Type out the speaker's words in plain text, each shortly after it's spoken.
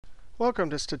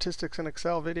Welcome to Statistics in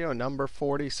Excel video number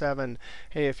 47.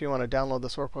 Hey, if you want to download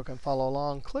this workbook and follow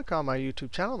along, click on my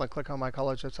YouTube channel, then click on my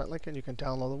college website link, and you can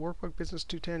download the workbook Business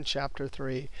 210 Chapter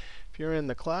 3. If you're in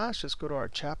the class, just go to our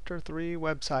Chapter 3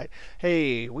 website.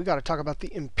 Hey, we got to talk about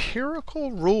the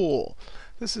empirical rule.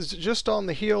 This is just on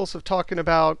the heels of talking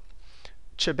about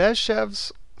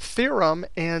Chebyshev's theorem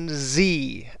and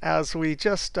Z. As we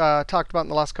just talked about in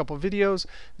the last couple of videos,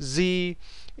 Z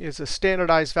is a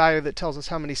standardized value that tells us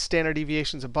how many standard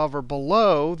deviations above or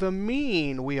below the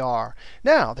mean we are.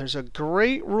 Now, there's a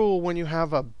great rule when you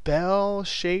have a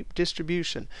bell-shaped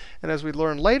distribution. And as we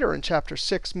learn later in Chapter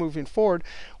 6 moving forward,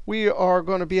 we are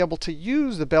going to be able to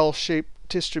use the bell-shaped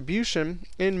distribution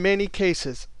in many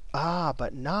cases.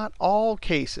 But not all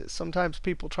cases. Sometimes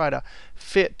people try to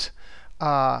fit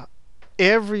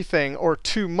everything or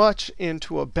too much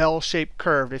into a bell-shaped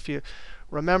curve. If you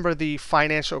remember the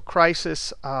financial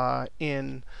crisis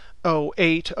in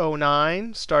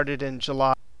 08-09, started in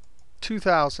July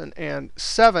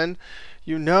 2007,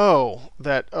 you know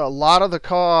that a lot of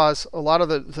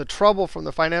the trouble from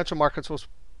the financial markets was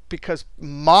because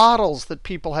models that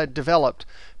people had developed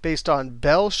based on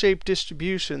bell-shaped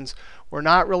distributions were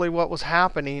not really what was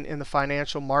happening in the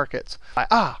financial markets.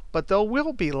 But there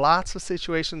will be lots of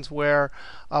situations where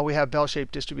we have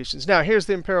bell-shaped distributions. Now, here's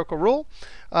the empirical rule.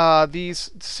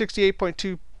 These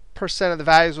 68.2% of the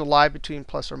values will lie between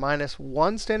plus or minus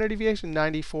 1 standard deviation,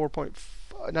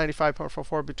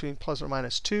 95.44 between plus or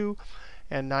minus 2,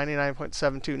 and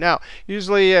 99.72. Now,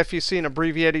 usually if you see an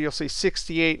abbreviated, you'll see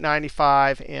 68,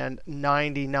 95, and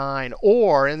 99.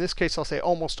 Or in this case, I'll say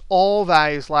almost all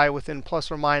values lie within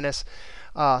plus or minus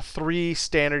 3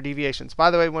 standard deviations. By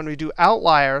the way, when we do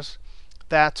outliers,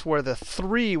 that's where the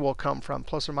 3 will come from,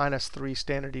 plus or minus 3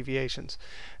 standard deviations.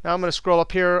 Now I'm going to scroll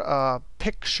up here.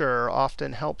 Picture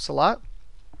often helps a lot.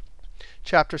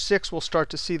 Chapter 6, we'll start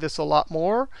to see this a lot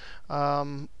more.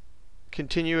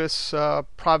 Continuous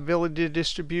probability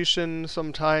distribution,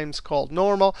 sometimes called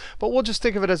normal. But we'll just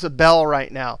think of it as a bell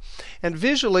right now. And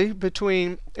visually,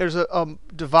 there's a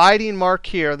dividing mark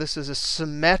here. This is a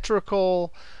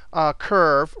symmetrical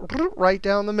curve right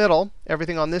down the middle.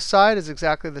 Everything on this side is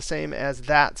exactly the same as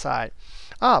that side.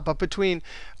 But between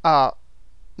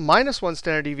minus 1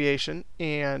 standard deviation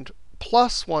and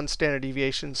plus 1 standard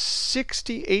deviation,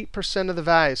 68% of the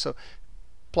values. So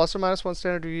plus or minus 1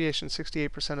 standard deviation,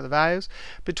 68% of the values.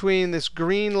 Between this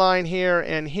green line here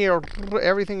and here,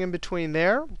 everything in between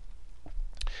there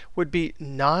would be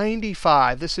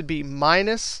 95. This would be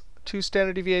minus 2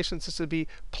 standard deviations. This would be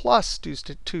plus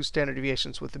 2 standard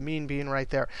deviations, with the mean being right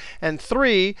there. And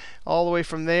 3, all the way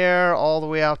from there all the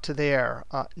way out to there.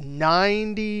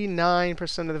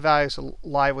 99% of the values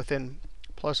lie within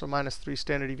plus or minus 3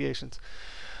 standard deviations.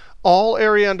 All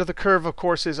area under the curve, of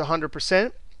course, is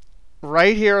 100%.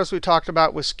 Right here, as we talked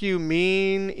about with skew,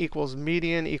 mean equals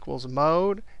median equals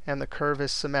mode, and the curve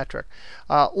is symmetric.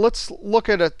 Let's look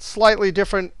at a slightly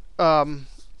different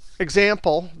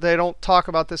example. They don't talk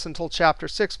about this until Chapter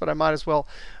 6, but I might as well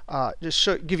just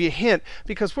give you a hint,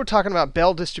 because we're talking about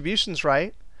bell distributions,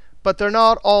 right? But they're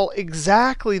not all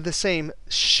exactly the same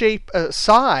shape,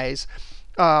 size,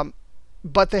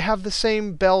 but they have the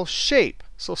same bell shape.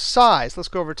 So size, let's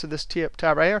go over to this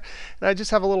tab right here. And I just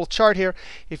have a little chart here.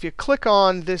 If you click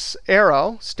on this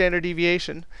arrow, standard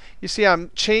deviation, you see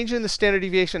I'm changing the standard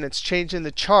deviation. It's changing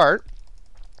the chart.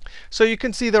 So you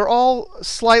can see they're all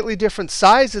slightly different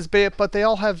sizes, but they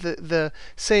all have the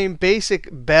same basic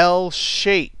bell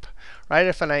shape, right?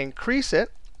 If I increase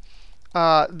it,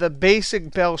 the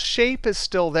basic bell shape is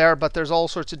still there, but there's all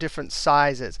sorts of different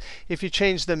sizes. If you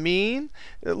change the mean,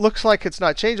 it looks like it's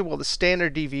not changing. Well, the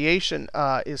standard deviation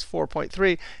is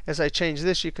 4.3. As I change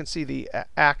this, you can see the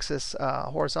axis,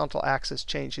 horizontal axis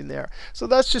changing there. So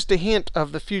that's just a hint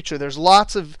of the future. There's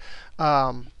lots of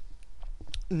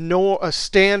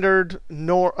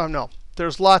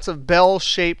there's lots of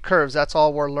bell-shaped curves. That's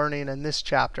all we're learning in this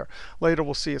chapter. Later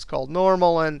we'll see it's called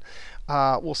normal, and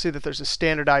we'll see that there's a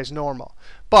standardized normal.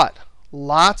 But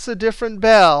lots of different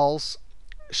bells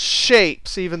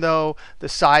shapes, even though the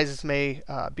sizes may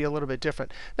be a little bit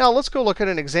different. Now let's go look at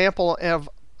an example of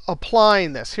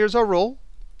applying this. Here's our rule.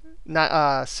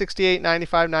 68,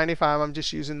 95, 95. I'm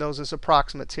just using those as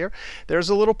approximates here. There's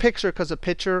a little picture, because a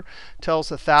picture tells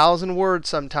 1,000 words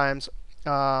sometimes.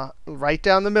 Right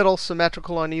down the middle,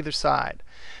 symmetrical on either side.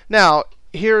 Now,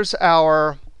 here's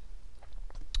our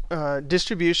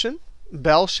distribution,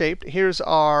 bell-shaped. Here's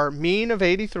our mean of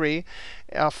 83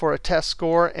 for a test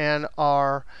score, and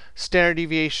our standard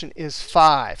deviation is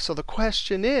 5. So the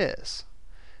question is,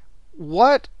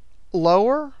 what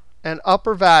lower and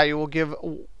upper value will give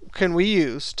can we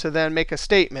use to then make a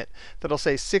statement that'll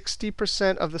say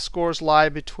 60% of the scores lie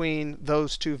between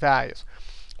those two values?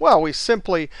 Well, we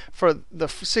simply, for the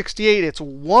 68, it's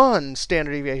 1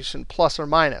 standard deviation plus or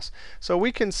minus. So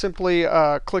we can simply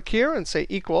click here and say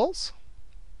equals.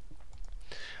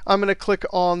 I'm going to click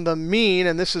on the mean,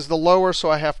 and this is the lower,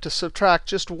 so I have to subtract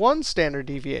just 1 standard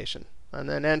deviation. And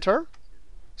then enter.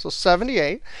 So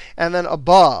 78. And then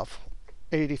above,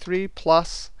 83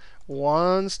 plus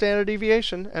 1 standard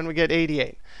deviation, and we get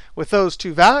 88. With those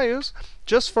two values,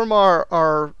 just from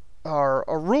our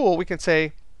rule, we can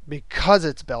say, because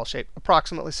it's bell-shaped,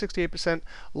 approximately 68%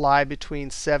 lie between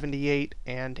 78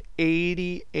 and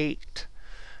 88.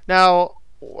 Now,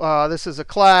 this is a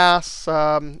class.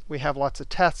 We have lots of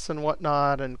tests and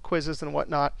whatnot, and quizzes and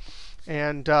whatnot.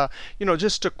 And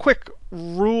just a quick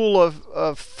rule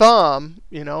of thumb,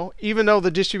 even though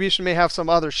the distribution may have some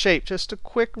other shape, just a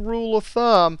quick rule of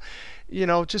thumb,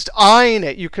 just eyeing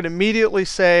it, you could immediately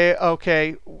say,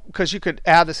 OK, because you could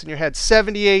add this in your head,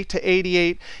 78 to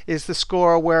 88 is the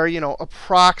score where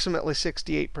approximately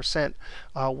 68%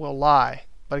 will lie.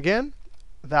 But again,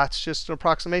 that's just an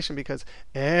approximation because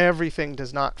everything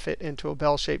does not fit into a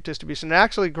bell-shaped distribution. And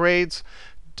actually, grades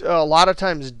a lot of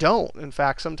times don't. In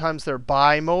fact, sometimes they're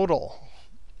bimodal.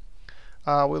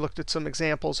 We looked at some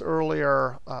examples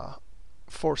earlier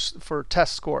for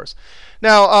test scores.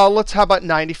 Now, how about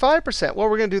 95%? Well,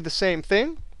 we're going to do the same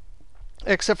thing,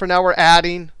 except for now we're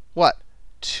adding what?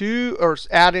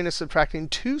 Adding and subtracting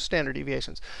 2 standard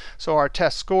deviations. So our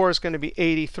test score is going to be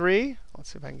 83.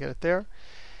 Let's see if I can get it there.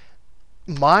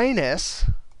 Minus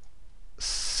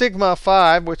sigma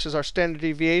 5, which is our standard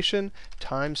deviation,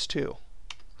 times 2.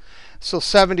 So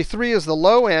 73 is the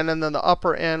low end, and then the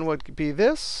upper end would be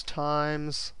this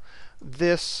times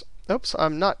this. Oops,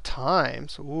 I'm not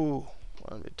times. Ooh,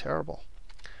 that would be terrible.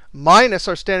 Minus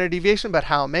our standard deviation, but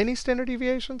how many standard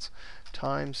deviations?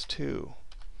 Times 2.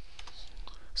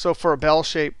 So for a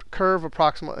bell-shaped curve,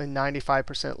 approximately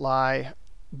 95% lie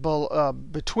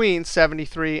between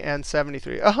 73 and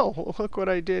 73. Oh, look what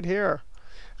I did here.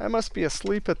 I must be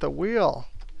asleep at the wheel.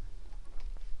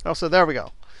 Oh, so there we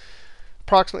go.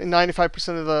 Approximately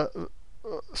 95% of the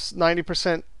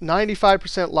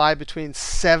 95% lie between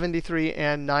 73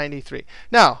 and 93.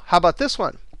 Now, how about this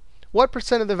one? What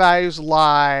percent of the values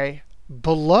lie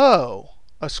below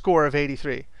a score of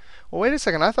 83? Well, wait a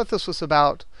second. I thought this was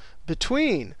about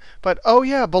between. But oh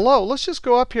yeah, below. Let's just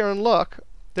go up here and look.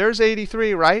 There's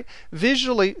 83, right?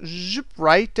 Visually, zip,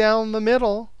 right down the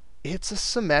middle, it's a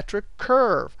symmetric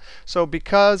curve. So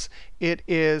because it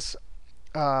is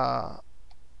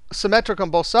symmetric on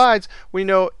both sides, we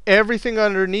know everything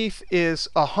underneath is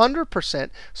 100%.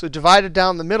 So divided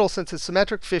down the middle, since it's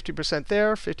symmetric, 50%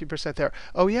 there, 50% there.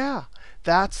 Oh yeah,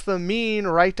 that's the mean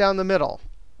right down the middle.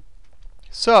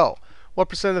 So what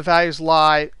percent of the values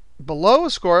lie below a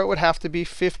score? It would have to be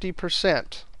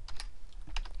 50%.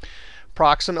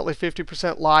 Approximately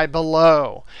 50% lie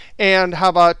below. And how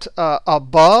about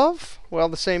above? Well,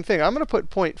 the same thing. I'm going to put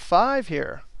 0.5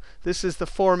 here. This is the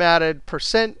formatted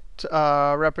percent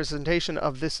representation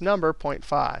of this number,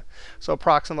 0.5. So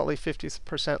approximately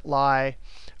 50% lie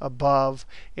above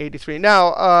 83.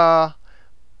 Now,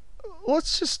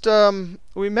 let's just,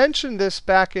 we mentioned this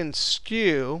back in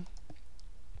skew.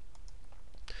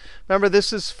 Remember,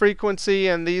 this is frequency,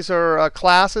 and these are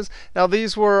classes. Now,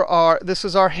 this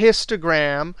is our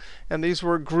histogram, and these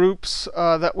were groups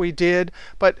that we did.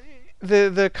 But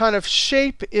the kind of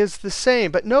shape is the same.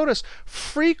 But notice,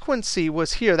 frequency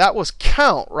was here. That was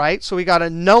count, right? So we got a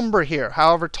number here.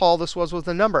 However tall this was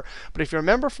a number. But if you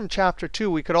remember from Chapter 2,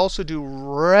 we could also do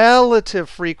relative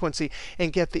frequency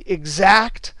and get the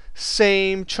exact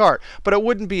same chart. But it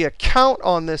wouldn't be a count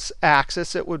on this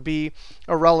axis. It would be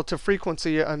a relative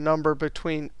frequency, a number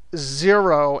between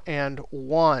 0 and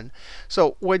 1.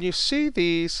 So when you see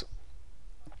these,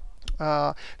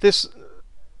 this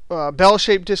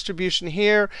bell-shaped distribution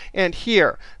here and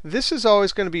here, this is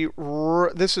always going to be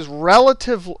this is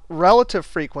relative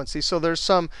frequency. So there's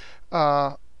some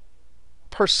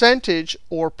percentage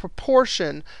or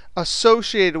proportion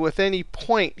associated with any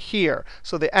point here.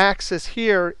 So the axis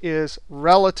here is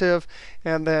relative.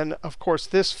 And then, of course,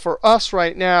 this for us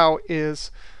right now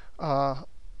is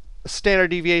standard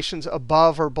deviations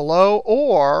above or below.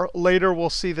 Or later we'll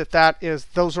see that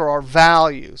those are our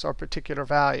values, our particular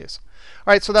values.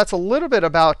 All right, so that's a little bit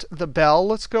about the bell.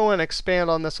 Let's go and expand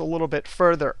on this a little bit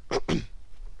further.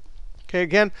 Okay,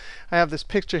 again, I have this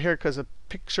picture here because a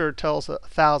picture tells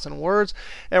 1,000 words.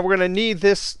 And we're going to need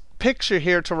this picture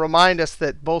here to remind us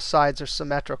that both sides are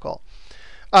symmetrical.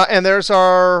 And there's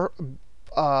our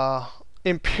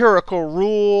empirical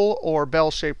rule or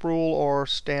bell-shaped rule or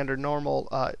standard normal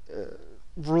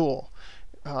rule.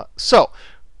 So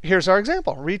here's our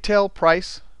example. Retail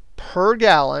price per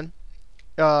gallon.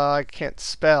 I can't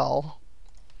spell.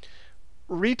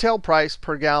 Retail price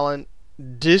per gallon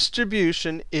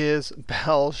distribution is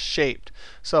bell-shaped.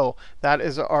 So that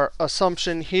is our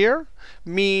assumption here.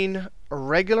 Mean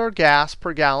regular gas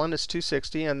per gallon is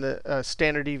 260, and the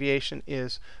standard deviation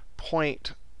is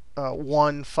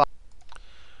 0.15.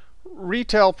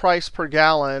 Retail price per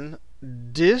gallon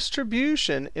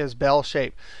distribution is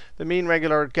bell-shaped. The mean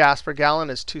regular gas per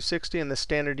gallon is 260, and the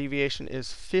standard deviation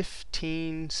is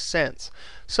 15 cents.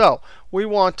 So we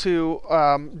want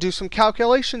to do some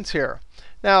calculations here.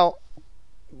 Now,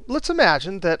 let's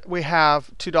imagine that we have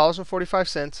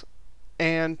 $2.45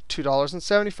 and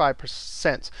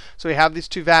 $2.75. So we have these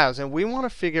two values, and we want to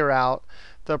figure out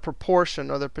the proportion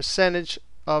or the percentage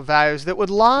of values that would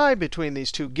lie between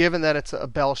these two, given that it's a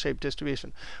bell-shaped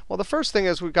distribution. Well, the first thing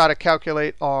is we've got to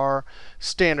calculate our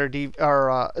standard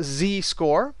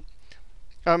z-score.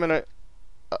 I'm going to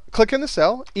click in the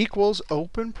cell, equals,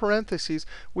 open parentheses.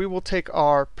 We will take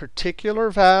our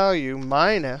particular value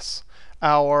minus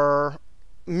our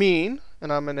mean,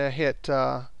 and I'm going to hit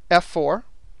F4.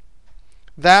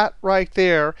 That right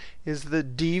there is the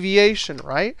deviation,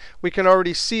 right? We can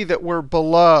already see that we're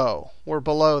below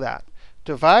that,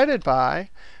 divided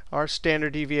by our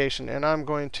standard deviation. And I'm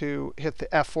going to hit the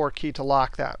F4 key to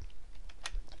lock that.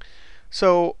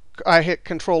 So I hit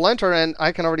Control-Enter, and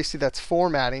I can already see that's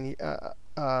formatting.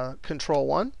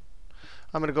 Control-1.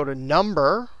 I'm going to go to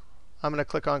number. I'm going to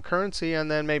click on currency, and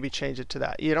then maybe change it to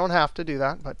that. You don't have to do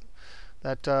that, but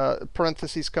that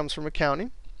parentheses comes from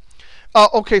accounting.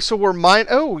 OK, so we're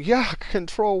oh, yeah,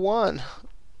 Control-1.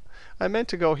 I meant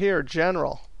to go here,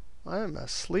 General. I'm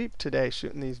asleep today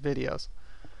shooting these videos.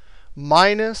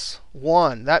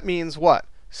 -1. That means what?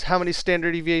 How many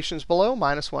standard deviations below?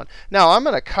 -1. Now, I'm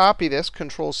going to copy this,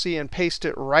 Control-C, and paste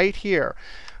it right here.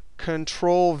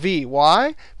 Control-V.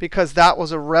 Why? Because that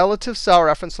was a relative cell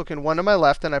reference looking one to my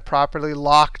left, and I properly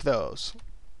locked those.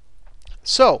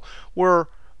 So we're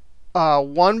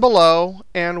one below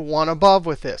and one above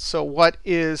with this. So what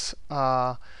is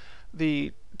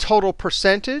the total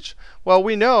percentage? Well,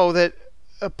 we know that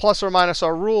plus or minus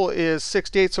our rule is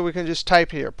 68, so we can just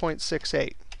type here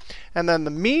 0.68. And then the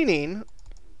meaning,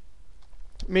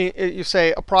 you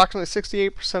say approximately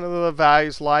 68% of the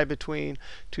values lie between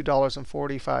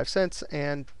 $2.45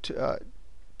 and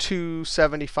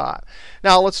 $2.75.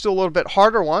 Now let's do a little bit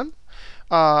harder one.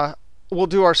 We'll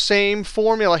do our same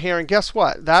formula here, and guess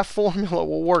what? That formula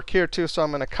will work here too. So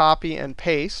I'm going to copy and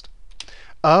paste.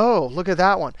 Oh, look at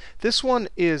that one. This one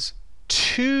is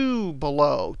 2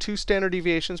 below, 2 standard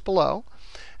deviations below.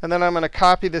 And then I'm going to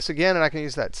copy this again, and I can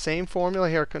use that same formula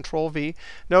here, Control-V.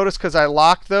 Notice because I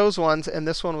locked those ones, and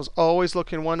this one was always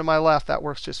looking one to my left, that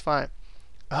works just fine.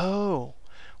 Oh,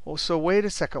 well, so wait a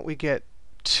second. We get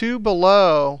 2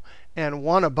 below and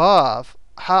 1 above.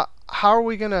 How are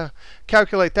we going to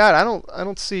calculate that? I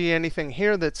don't see anything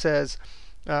here that says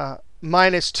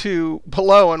 -2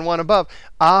 below and 1 above.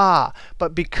 Ah,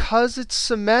 but because it's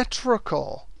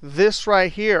symmetrical, this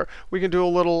right here, we can do a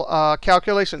little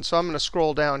calculation. So I'm going to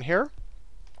scroll down here.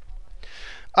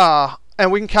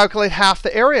 And we can calculate half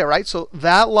the area, right? So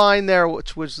that line there,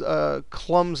 which was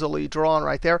clumsily drawn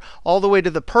right there, all the way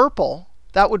to the purple,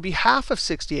 that would be half of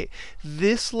 68.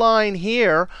 This line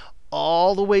here,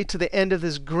 all the way to the end of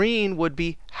this green, would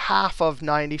be half of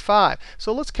 95.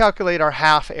 So let's calculate our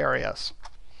half areas.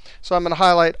 So I'm going to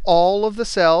highlight all of the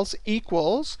cells,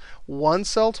 equals 1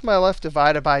 cell to my left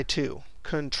divided by 2.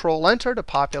 Control-Enter to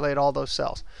populate all those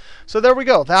cells. So there we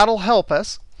go. That'll help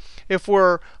us. If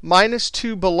we're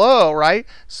 -2 below, right,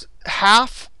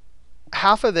 half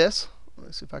of this,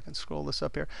 let's see if I can scroll this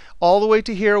up here, all the way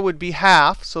to here would be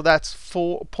half. So that's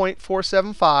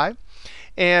 0.475.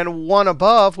 And 1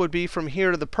 above would be from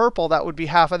here to the purple. That would be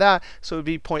half of that. So it would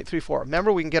be 0.34. Remember,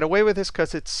 we can get away with this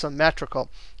because it's symmetrical.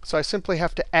 So I simply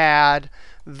have to add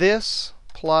this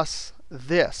plus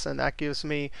this. And that gives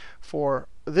me, for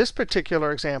this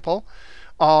particular example,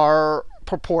 our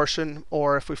proportion,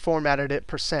 or if we formatted it,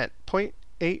 percent,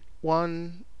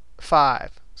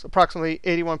 0.815. So approximately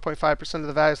 81.5% of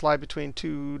the values lie between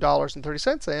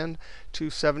 $2.30 and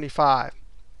 $2.75.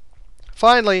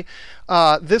 Finally,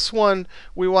 this one,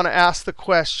 we want to ask the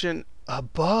question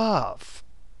above.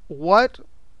 What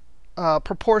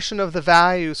proportion of the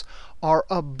values are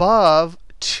above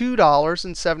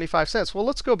 $2.75? Well,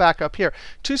 let's go back up here.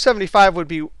 $2.75 would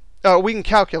be, we can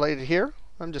calculate it here.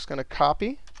 I'm just going to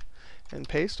copy and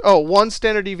paste. Oh, 1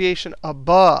 standard deviation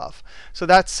above. So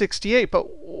that's 68. But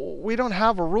we don't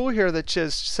have a rule here that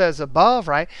just says above,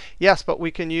 right? Yes, but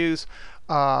we can use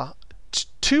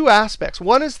two aspects.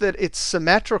 One is that it's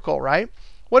symmetrical, right?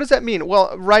 What does that mean?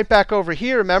 Well, right back over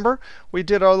here, remember, we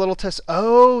did our little test.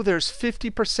 Oh, there's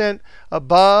 50%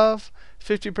 above,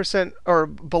 50% or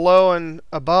below and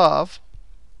above.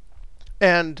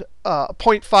 And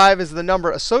 0.5 is the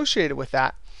number associated with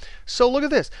that. So look at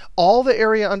this. All the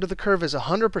area under the curve is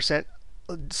 100%.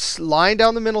 Line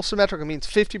down the middle symmetrical means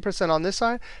 50% on this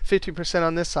side, 50%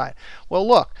 on this side. Well,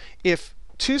 look, if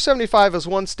 275 is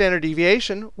 1 standard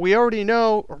deviation, we already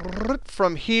know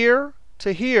from here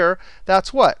to here,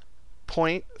 that's what?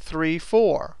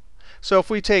 0.34. So if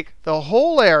we take the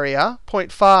whole area,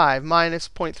 0.5 minus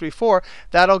 0.34,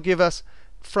 that'll give us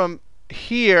from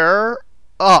here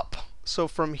up. So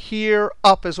from here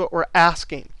up is what we're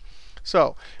asking.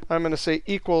 So I'm going to say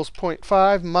equals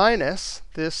 0.5 minus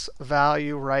this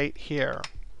value right here.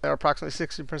 Approximately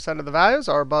 60% of the values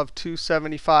are above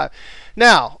 275.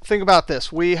 Now, think about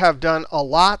this. We have done a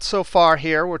lot so far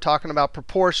here. We're talking about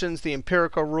proportions, the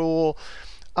empirical rule.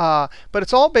 But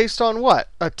it's all based on what?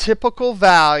 A typical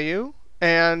value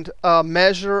and a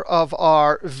measure of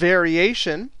our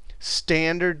variation,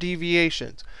 standard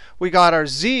deviations. We got our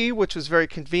z, which was very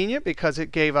convenient because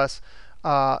it gave us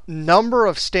number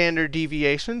of standard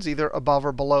deviations, either above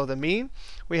or below the mean.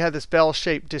 We had this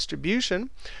bell-shaped distribution.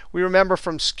 We remember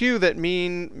from skew that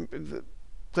mean,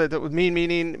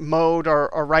 meaning mode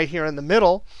are right here in the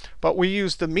middle. But we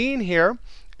used the mean here.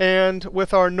 And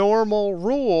with our normal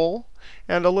rule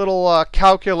and a little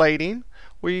calculating,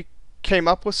 we came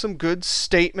up with some good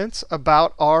statements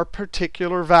about our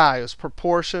particular values,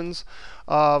 proportions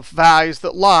of values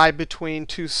that lie between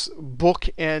two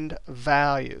bookend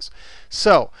values.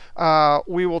 So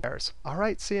we will. All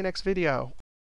right, see you next video.